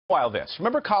While this.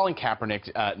 Remember Colin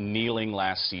Kaepernick kneeling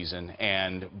last season,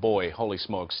 and boy, holy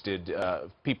smokes, did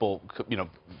people,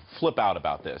 flip out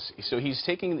about this. So he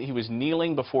was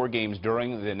kneeling before games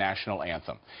during the national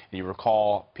anthem. And you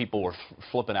recall people were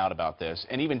flipping out about this,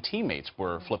 and even teammates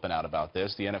were flipping out about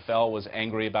this. The NFL was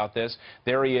angry about this.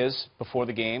 There he is before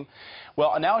the game.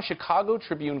 Well, now a Chicago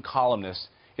Tribune columnist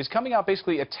is coming out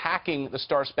basically attacking the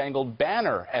Star-Spangled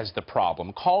Banner as the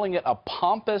problem, calling it a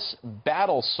pompous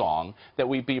battle song that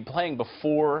we'd be playing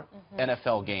before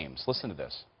NFL games. Listen to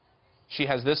this. She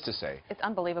has this to say. It's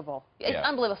unbelievable. It's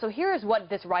unbelievable. So here's what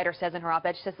this writer says in her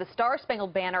op-ed. She says the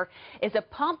Star-Spangled Banner is a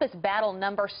pompous battle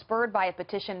number spurred by a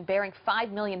petition bearing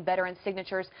 5 million veteran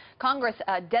signatures. Congress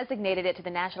designated it to the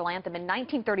national anthem in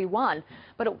 1931,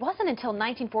 but it wasn't until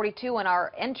 1942 in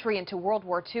our entry into World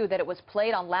War II that it was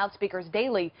played on loudspeakers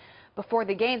daily before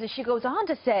the games. And she goes on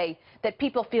to say that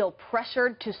people feel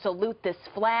pressured to salute this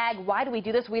flag. Why do we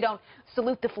do this? We don't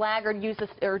salute the flag or do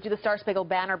the Star-Spangled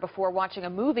Banner before watching a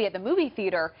movie at the movie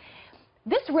theater.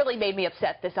 This really made me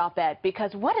upset, this op-ed,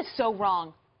 because what is so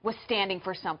wrong with standing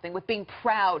for something, with being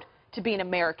proud to be an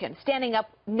American, standing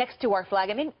up next to our flag?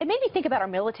 I mean, it made me think about our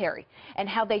military and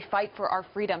how they fight for our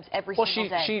freedoms every single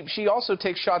day. She also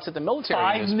takes shots at the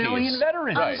military. 5 million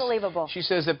veterans. Right. Unbelievable. She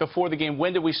says that before the game,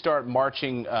 when did we start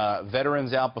marching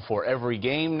veterans out? Before every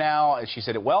game now? And she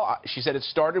said it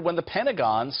started when the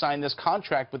Pentagon signed this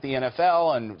contract with the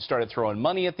NFL and started throwing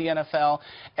money at the NFL.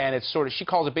 And it's sort of, she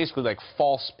calls it basically like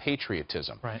false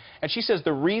patriotism. Right. And she says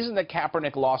the reason that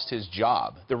Kaepernick lost his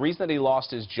job,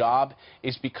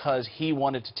 is because he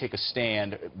wanted to take a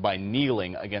stand by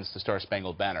kneeling against the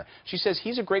Star-Spangled Banner. She says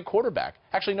he's a great quarterback.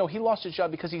 Actually, no, he lost his job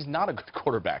because he's not a good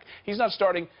quarterback. He's not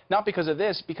starting, not because of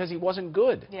this, because he wasn't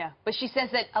good. Yeah, but she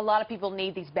says that a lot of people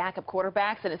need these backup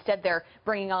quarterbacks, and instead they're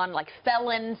bringing on, like,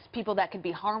 felons, people that can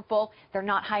be harmful. They're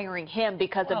not hiring him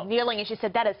because of kneeling, and she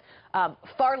said that is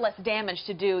far less damage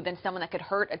to do than someone that could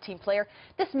hurt a team player.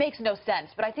 This makes no sense,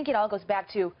 but I think it all goes back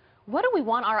to, what do we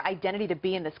want our identity to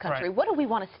be in this country? Right. What do we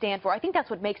want to stand for? I think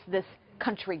that's what makes this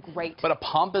country great. But a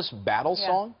pompous battle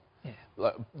song?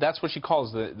 Yeah. That's what she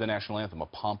calls the national anthem, a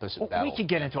pompous battle. We could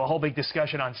get into a whole big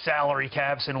discussion on salary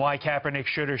caps and why Kaepernick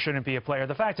should or shouldn't be a player.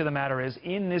 The fact of the matter is,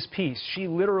 in this piece, she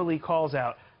literally calls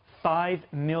out 5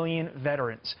 million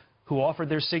veterans who offered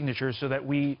their signatures so that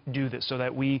we do this, so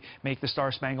that we make the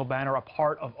Star-Spangled Banner a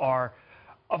part of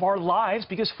our lives,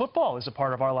 because football is a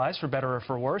part of our lives, for better or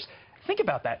for worse. Think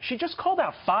about that. She just called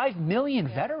out 5 million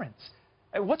veterans.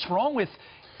 What's wrong with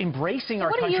embracing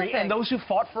our country and those who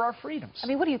fought for our freedoms? I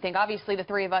mean, what do you think? Obviously, the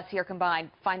three of us here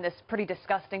combined find this pretty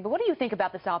disgusting, but what do you think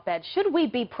about this op-ed? Should we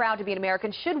be proud to be an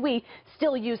American? Should we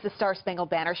still use the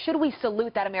Star-Spangled Banner? Should we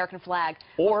salute that American flag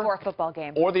before a football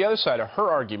game? Or the other side of her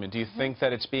argument, do you think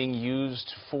that it's being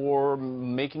used for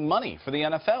making money for the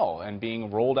NFL and being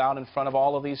rolled out in front of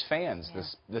all of these fans,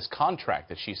 this contract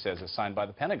that she says is signed by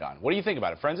the Pentagon? What do you think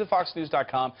about it? Friends at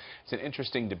FoxNews.com. It's an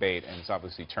interesting debate, and it's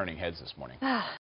obviously turning heads this morning.